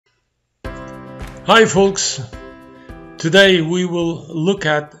Hi folks, today we will look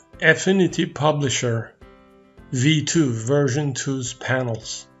at Affinity Publisher V2 version 2's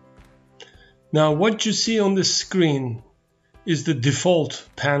panels. Now what you see on the screen is the default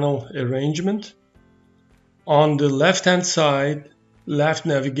panel arrangement. On the left hand side, left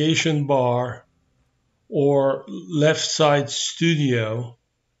navigation bar or left side studio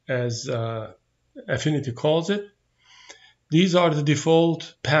as Affinity calls it. These are the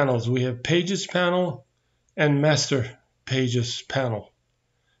default panels. We have Pages panel and Master Pages panel.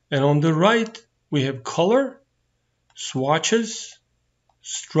 And on the right, we have Color, Swatches,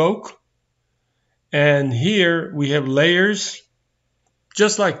 Stroke. And here we have layers,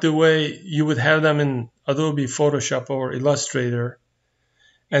 just like the way you would have them in Adobe Photoshop or Illustrator.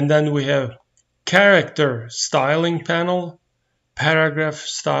 And then we have Character Styling panel, Paragraph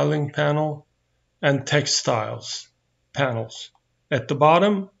Styling panel, and Text Styles panels. At the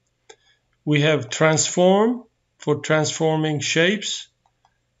bottom, we have Transform for transforming shapes,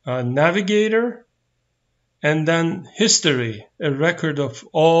 Navigator, and then History, a record of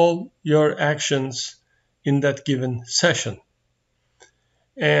all your actions in that given session.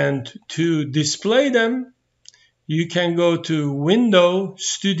 And to display them, you can go to Window,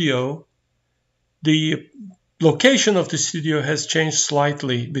 Studio. The location of the studio has changed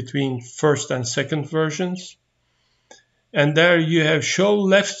slightly between first and second versions. And there you have Show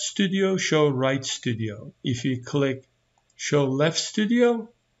Left Studio, Show Right Studio. If you click Show Left Studio,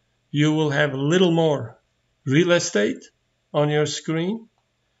 you will have a little more real estate on your screen.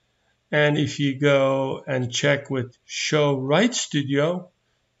 And if you go and check with Show Right Studio,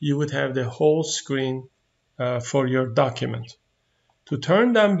 you would have the whole screen for your document. To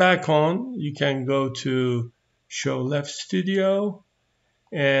turn them back on, you can go to Show Left Studio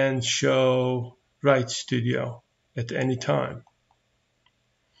and Show Right Studio at any time.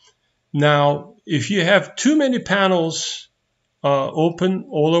 Now, if you have too many panels open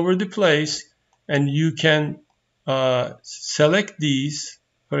all over the place, and you can select these,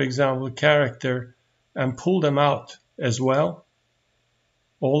 for example, character, and pull them out as well,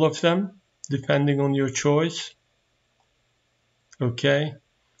 all of them, depending on your choice. Okay,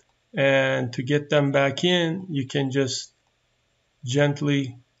 and to get them back in, you can just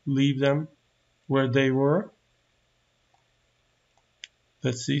gently leave them where they were.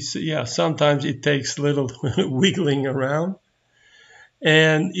 Let's see, so yeah, sometimes it takes a little wiggling around.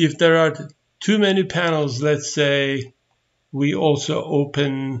 And if there are too many panels, let's say we also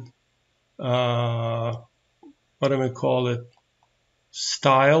open, what am I call it,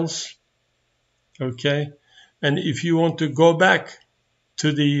 styles, okay? And if you want to go back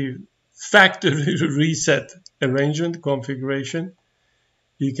to the factory reset arrangement configuration,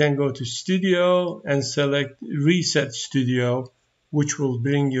 you can go to Studio and select Reset Studio, which will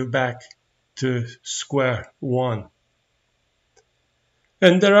bring you back to square one.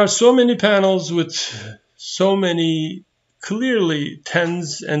 And there are so many panels with so many clearly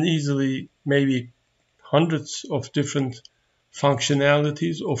tens and easily maybe hundreds of different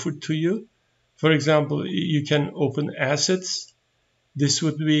functionalities offered to you. For example, you can open assets. This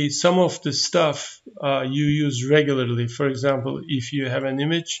would be some of the stuff you use regularly. For example, if you have an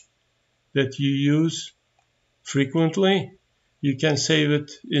image that you use frequently, you can save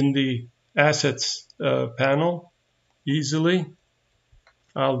it in the Assets panel easily.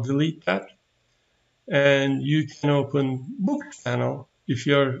 I'll delete that. And you can open Book panel if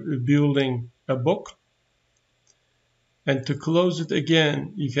you're building a book. And to close it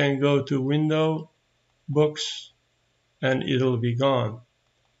again, you can go to Window, Books, and it'll be gone.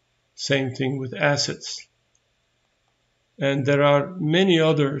 Same thing with Assets. And there are many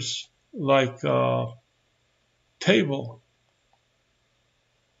others like Table,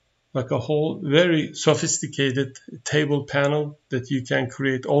 like a whole very sophisticated table panel that you can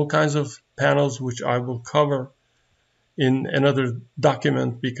create all kinds of panels, which I will cover in another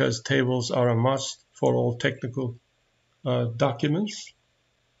document because tables are a must for all technical documents.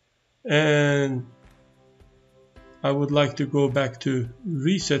 And I would like to go back to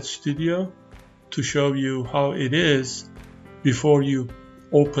Reset Studio to show you how it is before you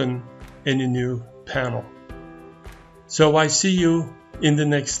open any new panel. So I see you in the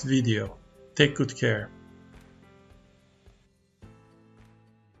next video. Take good care.